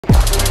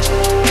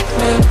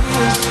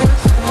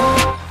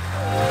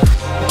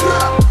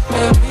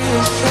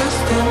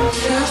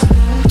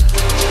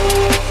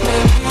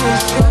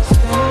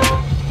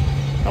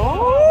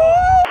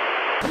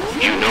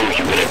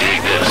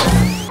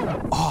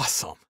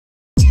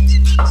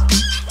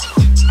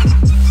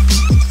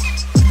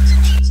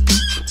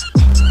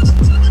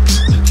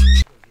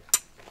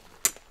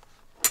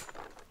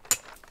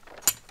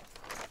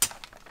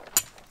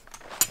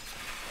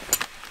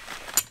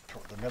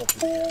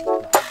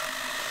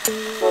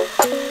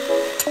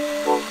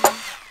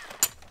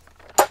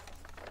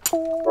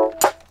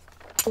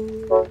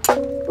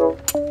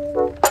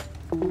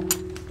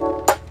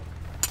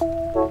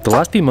The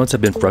last few months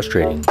have been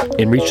frustrating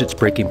and reached its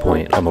breaking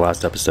point on the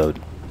last episode.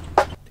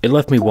 It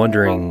left me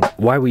wondering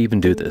why we even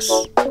do this.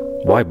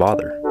 Why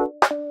bother?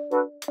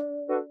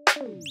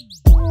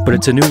 But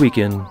it's a new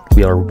weekend,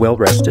 we are well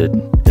rested,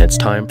 and it's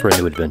time for a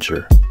new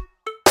adventure.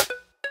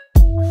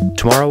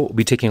 Tomorrow we'll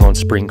be taking on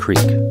Spring Creek,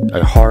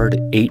 a hard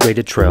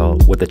 8-rated trail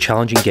with a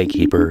challenging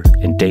gatekeeper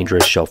and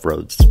dangerous shelf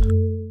roads.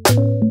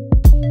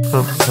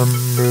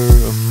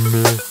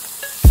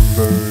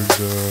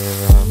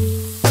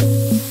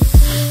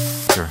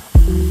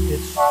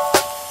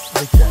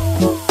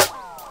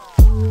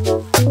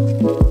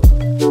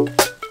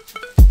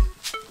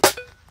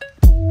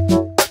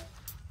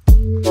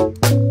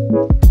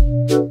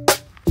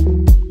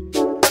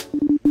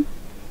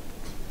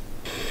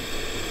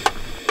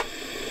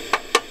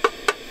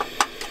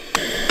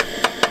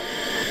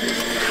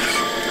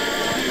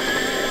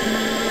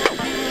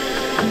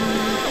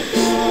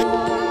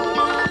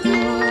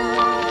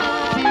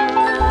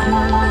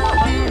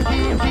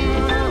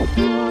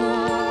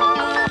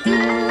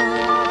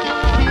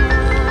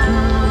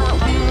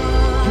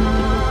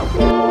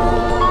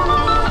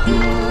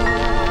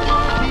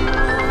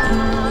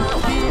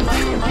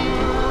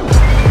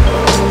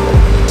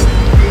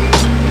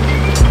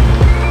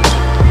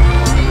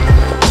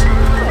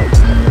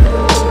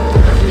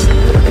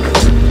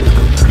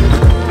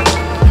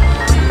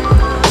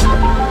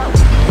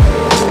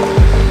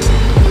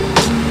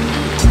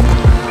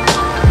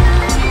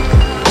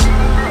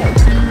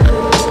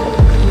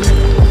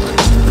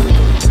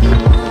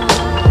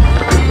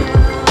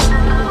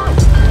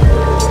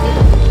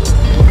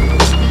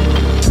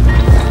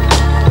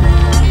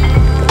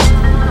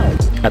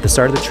 At the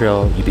start of the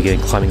trail, you begin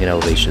climbing an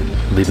elevation,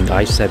 leaving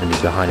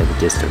I-70 behind in the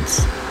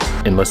distance.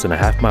 In less than a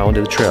half mile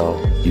into the trail,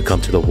 you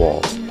come to the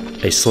wall,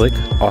 a slick,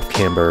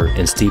 off-camber,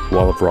 and steep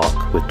wall of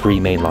rock with 3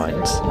 main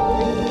lines.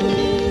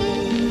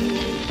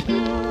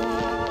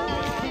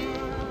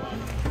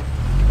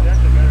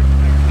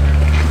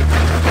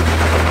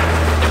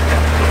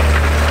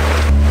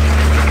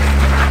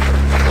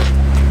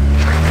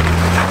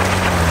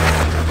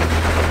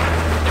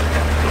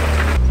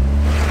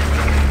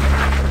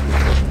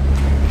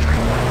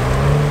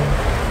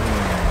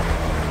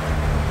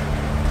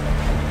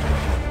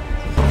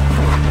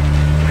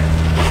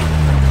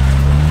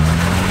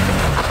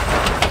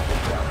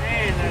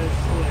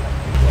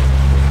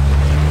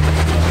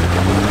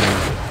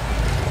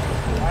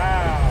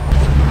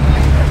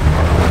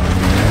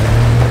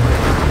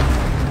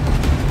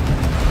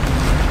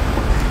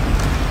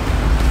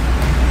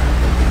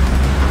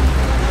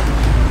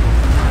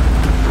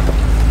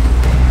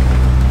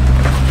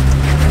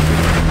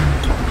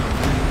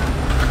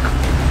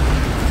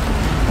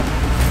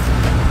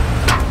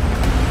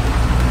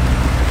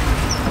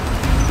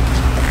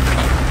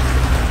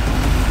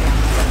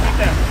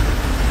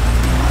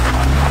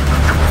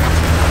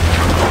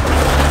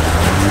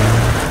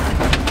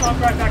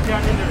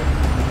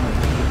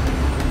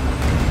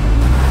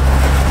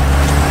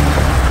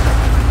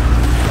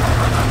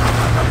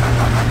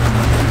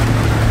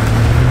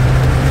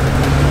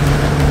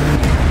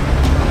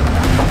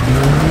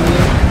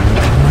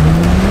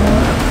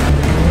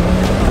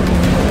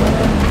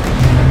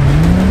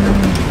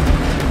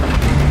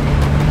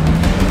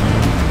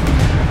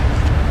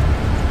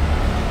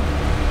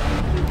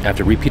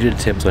 After repeated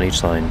attempts on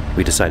each line,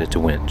 we decided to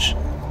winch.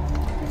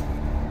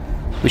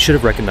 We should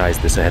have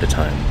recognized this ahead of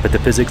time, but the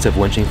physics of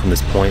winching from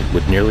this point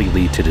would nearly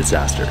lead to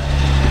disaster.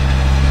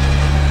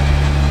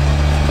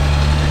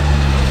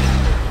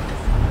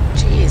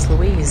 Jeez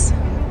Louise.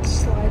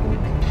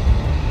 Sliding.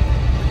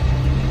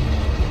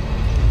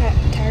 That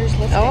tire's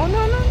lifting. Oh,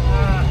 no, no, no.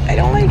 I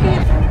don't like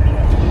it.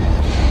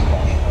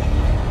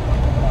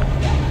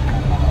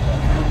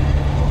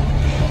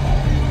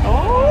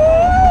 Oh!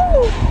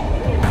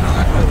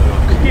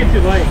 Too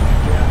late.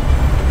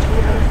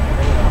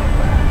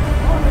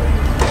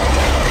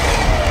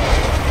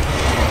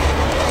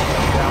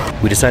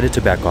 We decided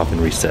to back off and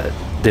reset,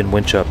 then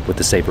winch up with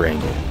a safer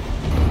angle.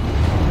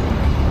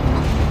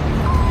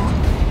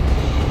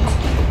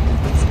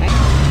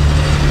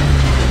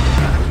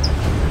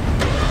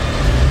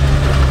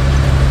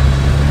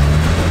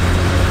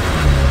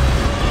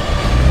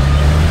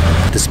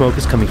 The smoke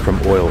is coming from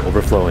oil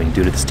overflowing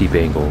due to the steep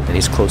angle, and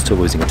he's close to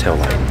losing a tail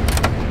light.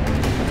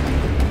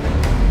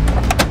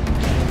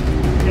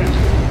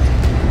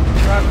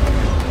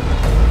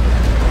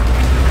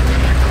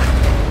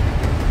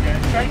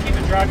 Try to keep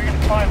it dry. You're going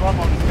to climb up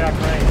on this back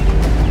range.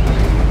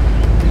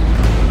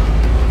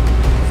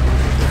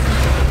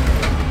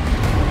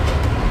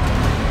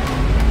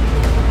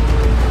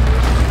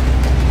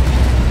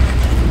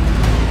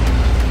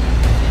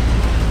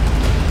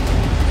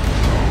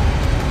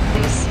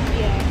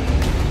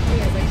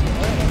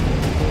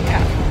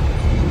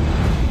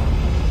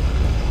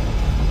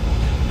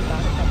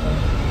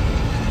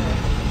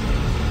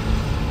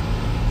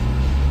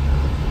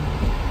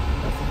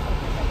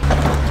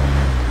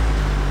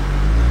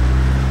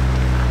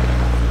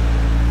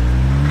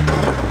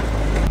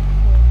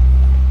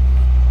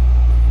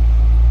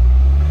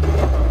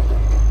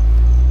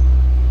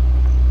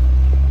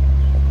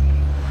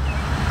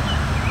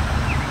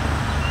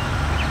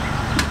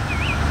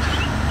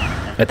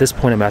 At this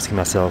point, I'm asking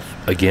myself,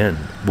 again,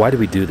 why do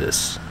we do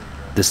this?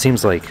 This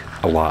seems like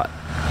a lot.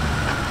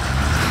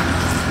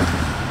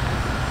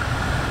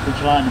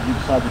 Which line did you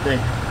decide to take?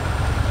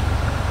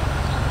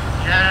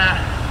 Yeah,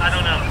 I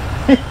don't know.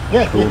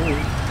 Yeah. Cool.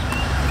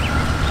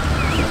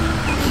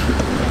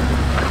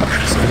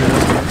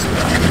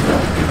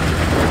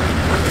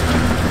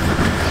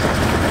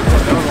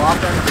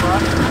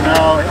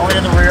 No, only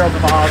in the rear of the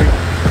Mojave.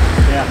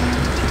 Yeah.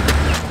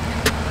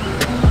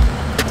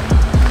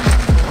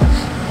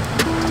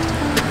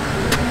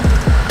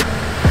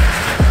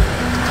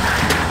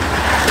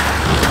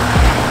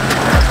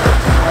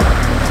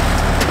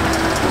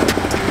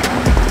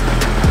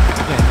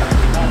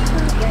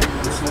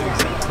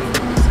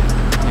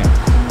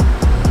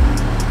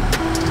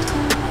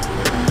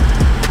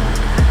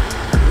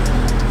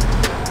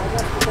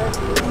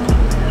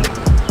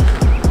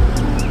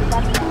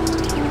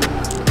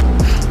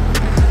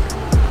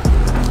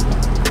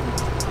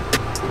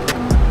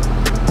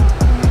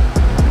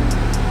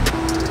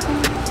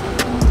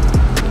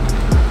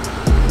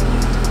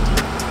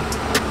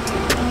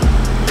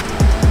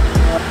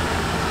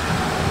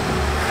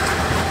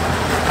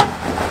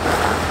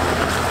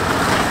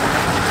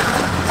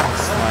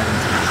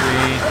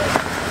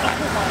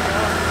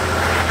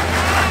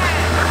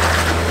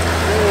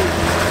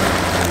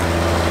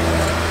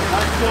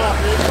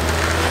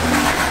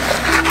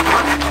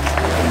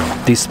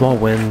 These small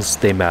wins,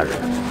 they matter.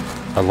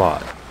 A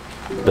lot.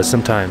 But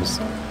sometimes,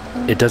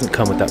 it doesn't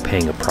come without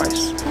paying a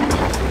price.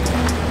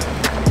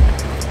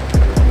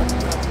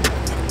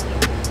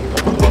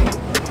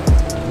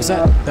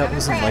 That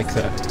wasn't like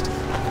that.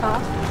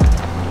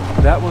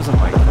 Huh? That wasn't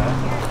like that.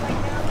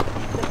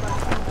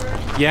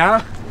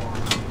 Yeah?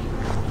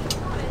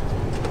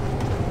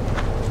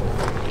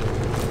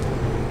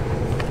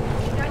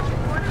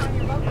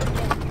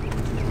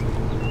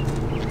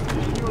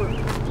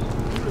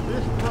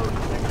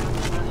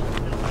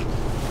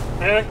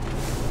 Hey?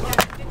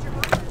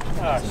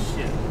 Oh,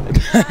 shit.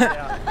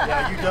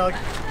 Yeah, you dug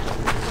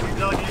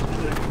into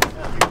the,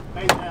 you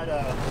made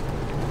that,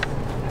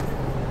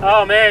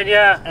 Oh, man,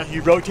 yeah. as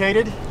you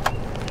rotated,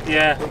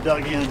 Yeah. it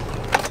dug in.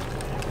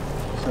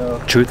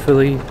 So,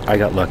 Truthfully, I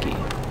got lucky.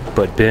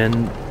 But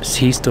Ben,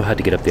 he still had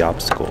to get up the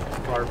obstacle.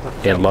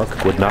 And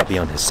luck would not be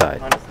on his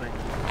side. Honestly.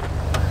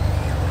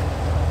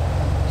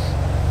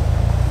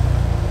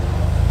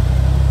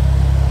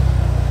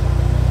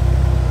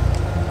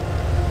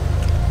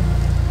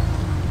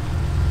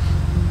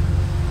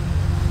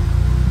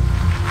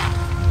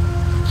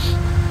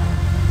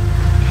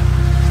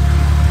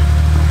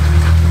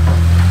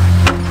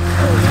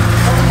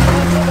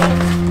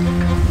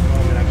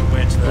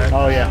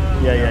 oh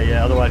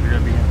yeah, otherwise you're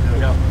gonna be into it.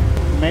 Yeah.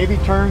 Maybe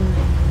turn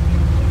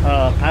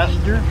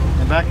passenger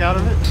and back out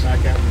of it.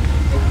 Back out.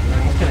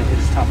 He's gonna hit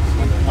his top of the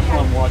swing. That's what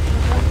I'm watching.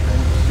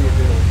 See if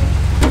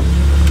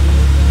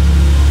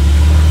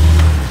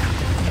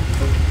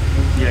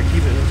Yeah,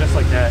 keep it just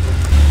like that.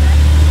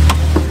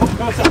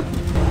 Oh, so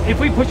if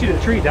we push you to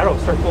the tree, that'll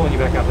start pulling you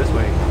back out this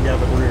way. yeah,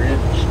 but we're in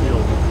still.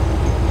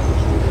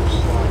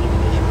 Slide into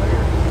this right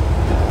here.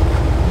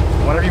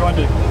 Whatever you want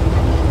to do.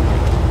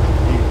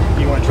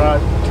 Do you want to try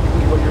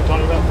do what you were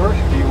talking about first,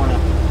 or do you want to?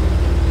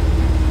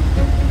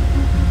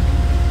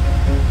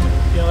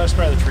 Yeah, let's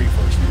try the tree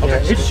first.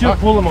 Yeah, it should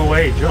pull him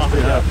away just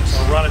enough.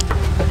 So run it through.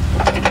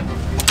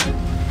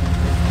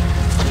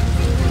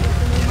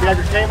 You have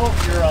your table,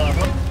 your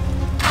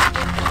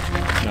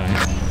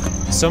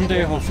Nice.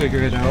 Someday he'll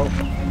figure it out.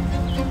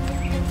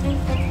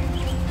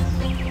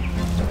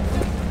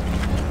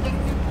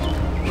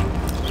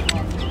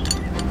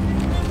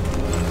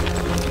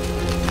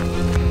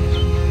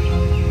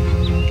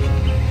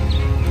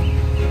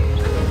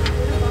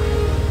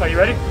 Are you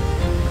ready?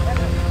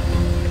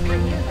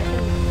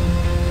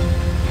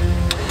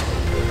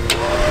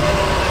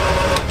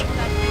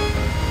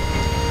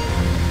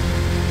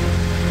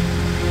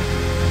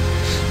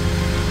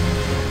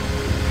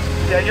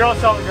 Yeah, you're on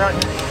solid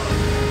ground here.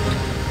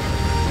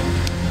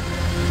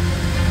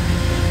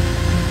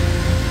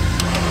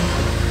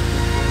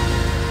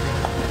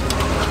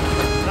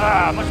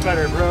 Ah, much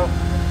better, bro.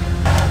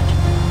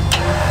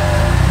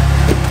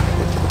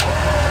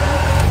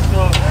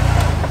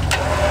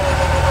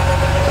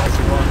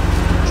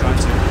 Try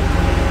to.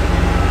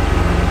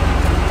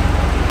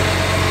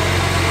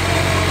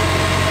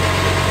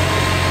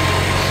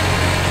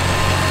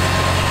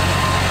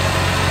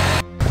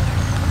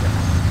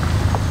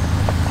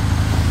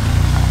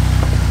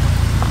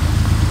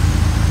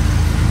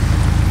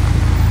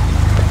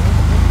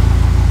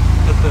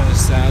 Put the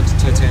sad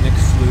Titanic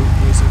flute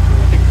music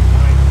playing.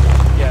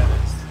 Yeah, it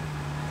is.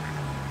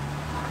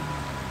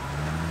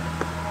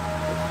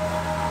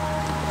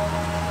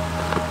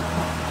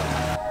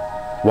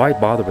 Why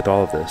bother with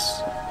all of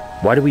this?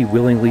 Why do we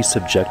willingly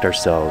subject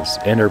ourselves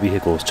and our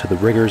vehicles to the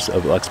rigors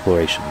of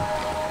exploration?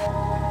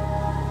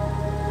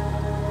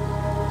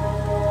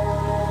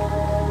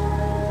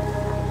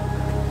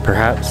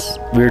 Perhaps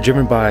we are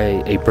driven by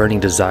a burning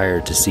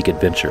desire to seek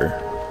adventure,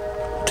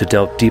 to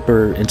delve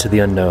deeper into the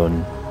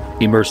unknown,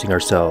 immersing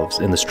ourselves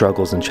in the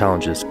struggles and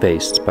challenges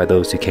faced by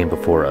those who came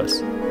before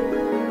us.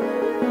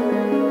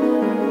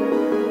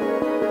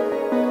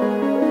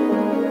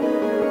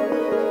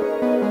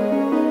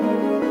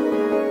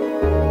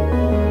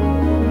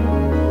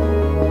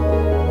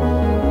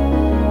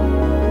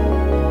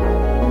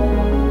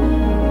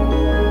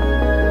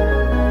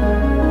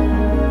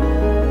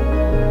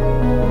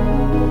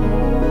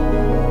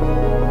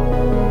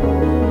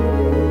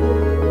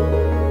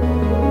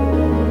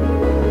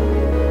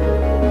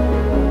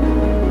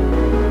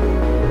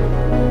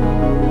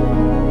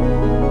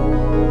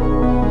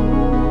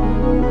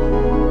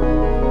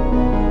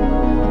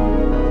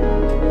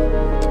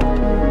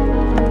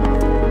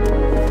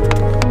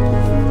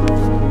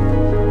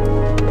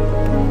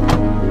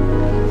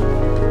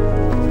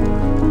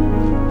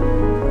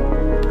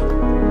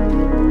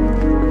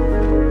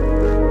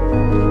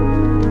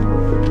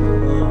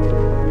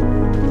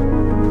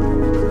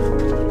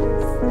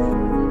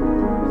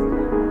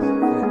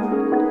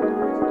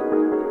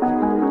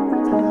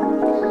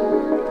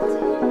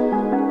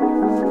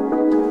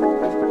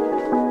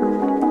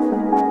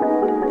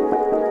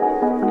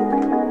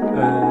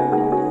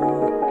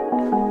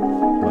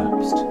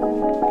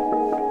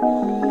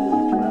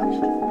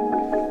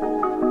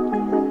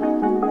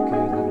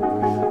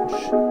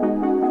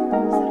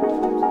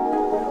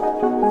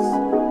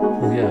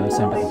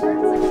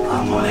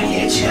 I'm gonna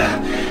get you.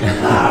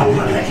 I'm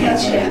gonna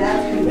get you.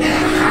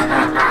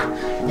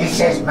 This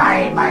is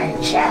my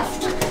mine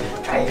shaft.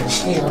 Try to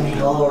steal me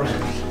gold.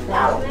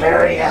 I'll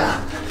bury you.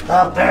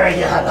 I'll bury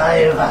you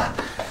alive.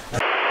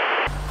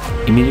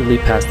 Immediately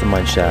past the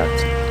mine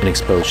shaft, an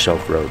exposed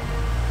shelf road.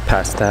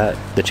 Past that,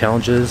 the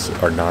challenges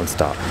are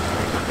non-stop.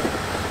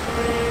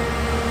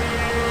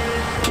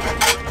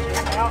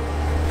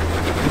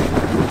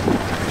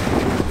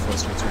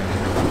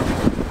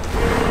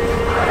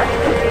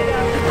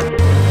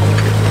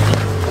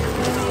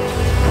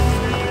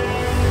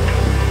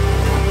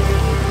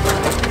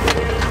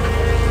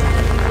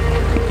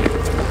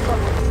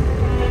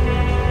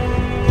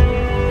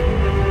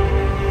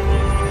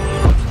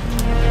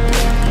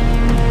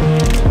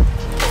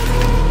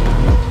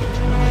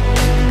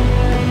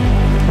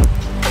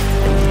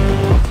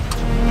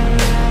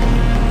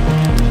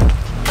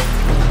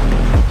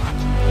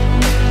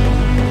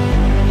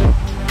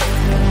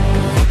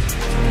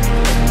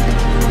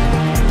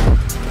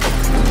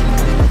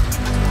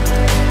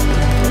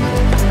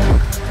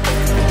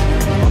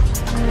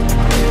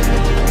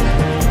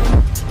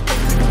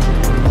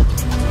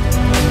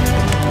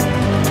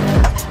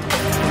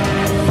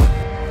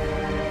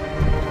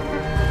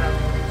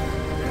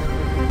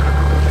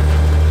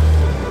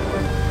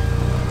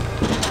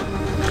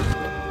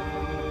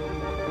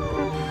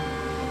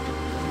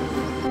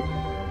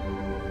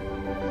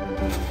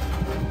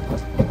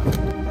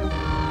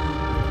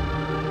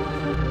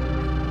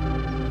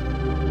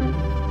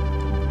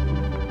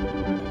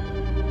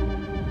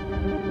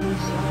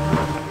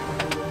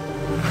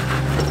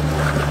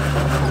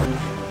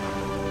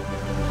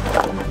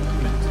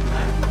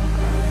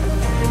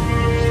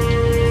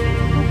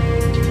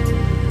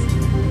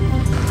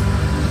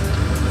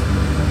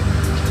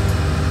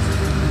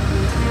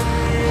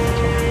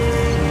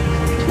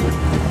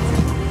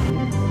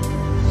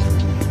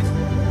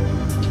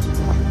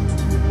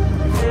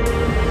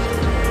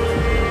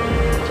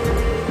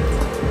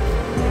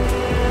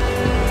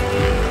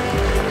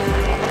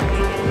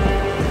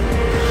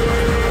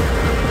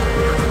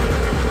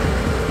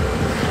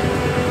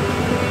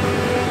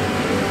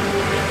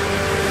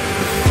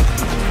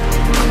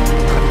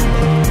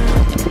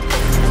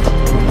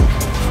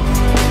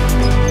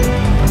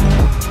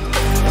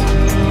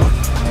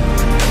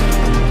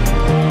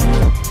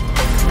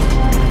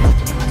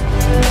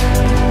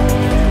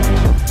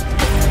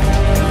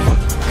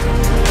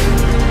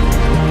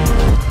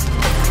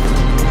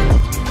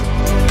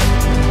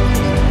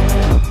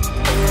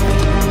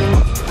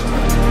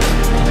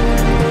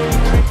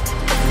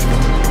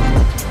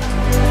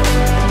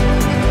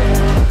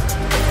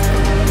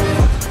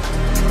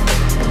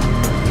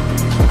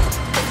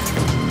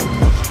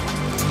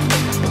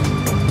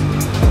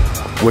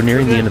 We're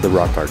nearing the end of the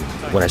rock garden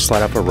when I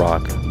slide off a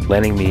rock,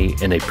 landing me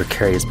in a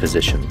precarious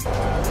position.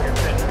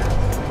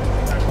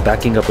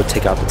 Backing up would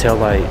take out the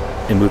taillight,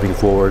 and moving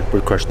forward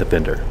would crush the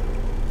fender.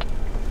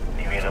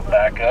 You need to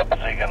back up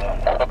so you can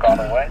hook on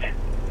the winch?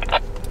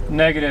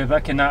 Negative, I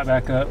cannot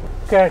back up.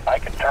 Okay. I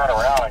can turn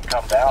around and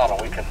come down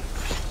and we can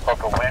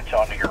hook a winch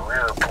onto your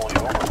rear and pull you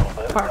over a little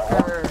bit.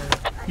 Parker.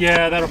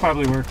 Yeah, that'll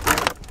probably work.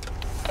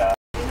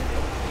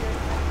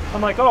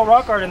 I'm like, oh,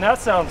 rock garden, that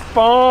sounds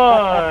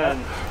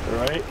fun.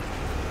 Right?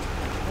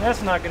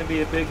 That's not going to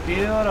be a big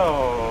deal at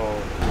all.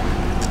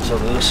 So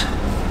this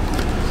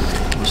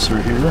goes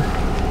through here,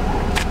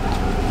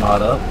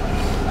 knot up,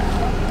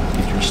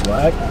 get your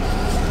slack.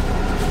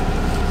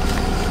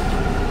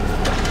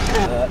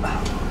 That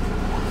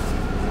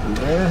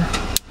there.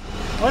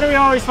 Why do we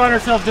always find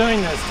ourselves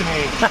doing this to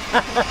me?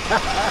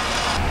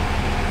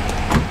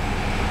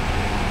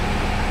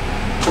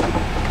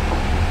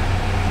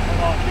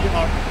 Hold on, keep it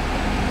locked.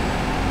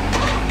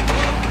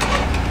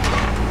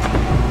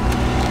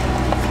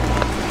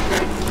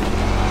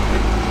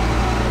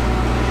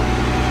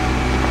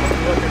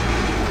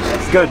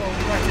 Good.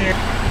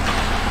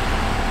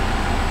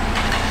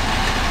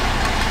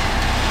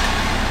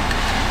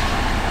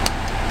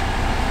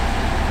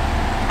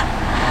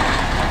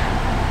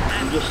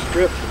 Just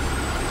stripped.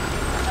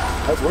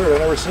 That's weird. I've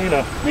never seen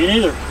a Me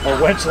neither.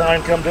 a winch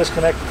line come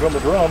disconnected from the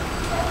drum.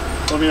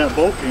 I mean, that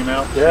bolt came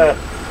out. Yeah.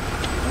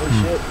 Holy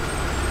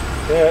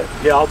shit.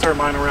 Yeah, I'll turn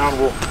mine around.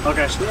 We'll.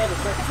 Okay.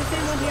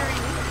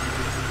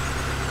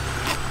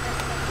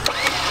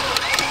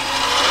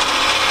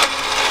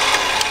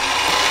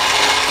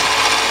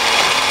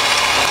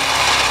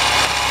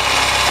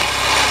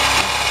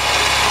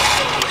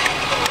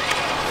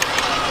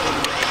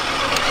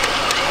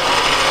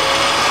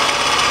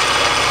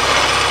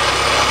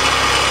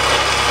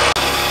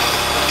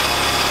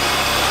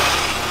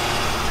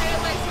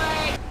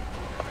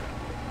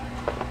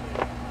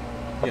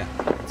 Yeah,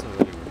 that's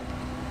already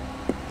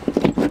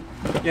working.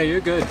 Yeah, you're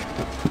good.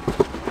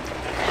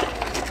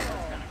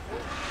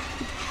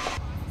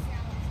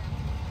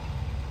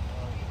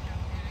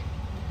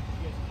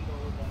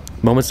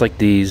 Moments like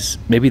these,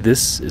 maybe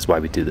this is why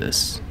we do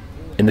this.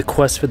 In the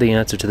quest for the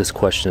answer to this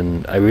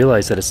question, I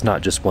realize that it's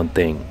not just one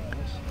thing.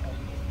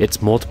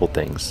 It's multiple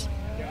things.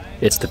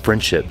 It's the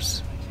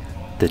friendships,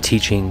 the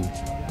teaching,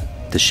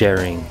 the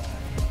sharing,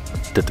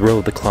 the thrill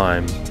of the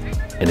climb,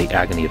 and the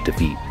agony of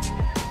defeat.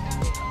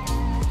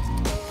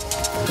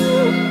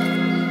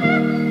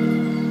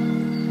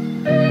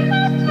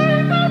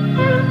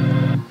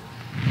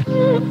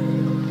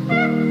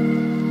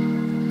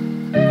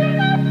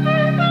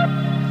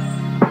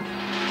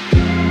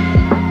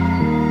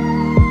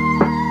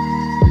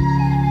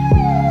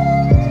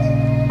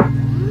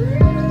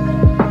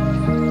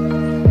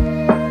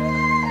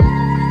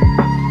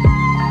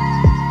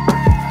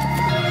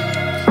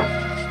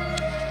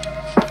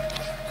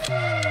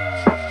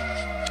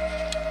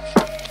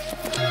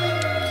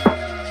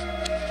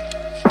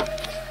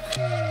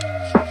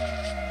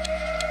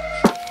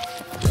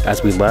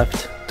 As we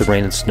left, the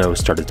rain and snow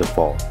started to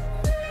fall.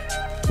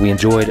 We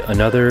enjoyed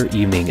another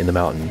evening in the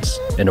mountains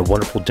and a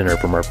wonderful dinner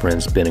from our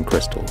friends Ben and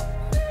Crystal.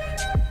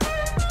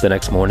 The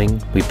next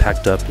morning, we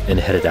packed up and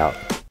headed out.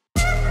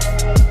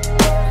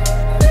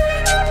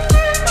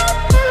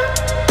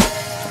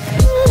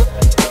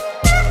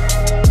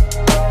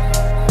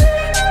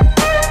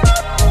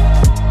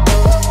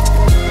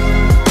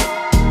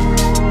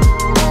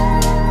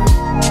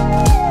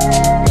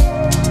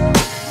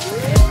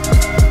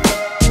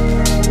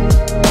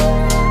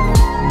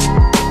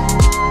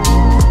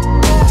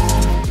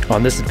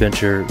 On this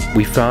adventure,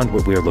 we found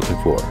what we are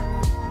looking for,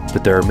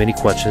 but there are many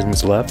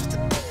questions left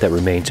that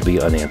remain to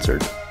be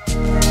unanswered.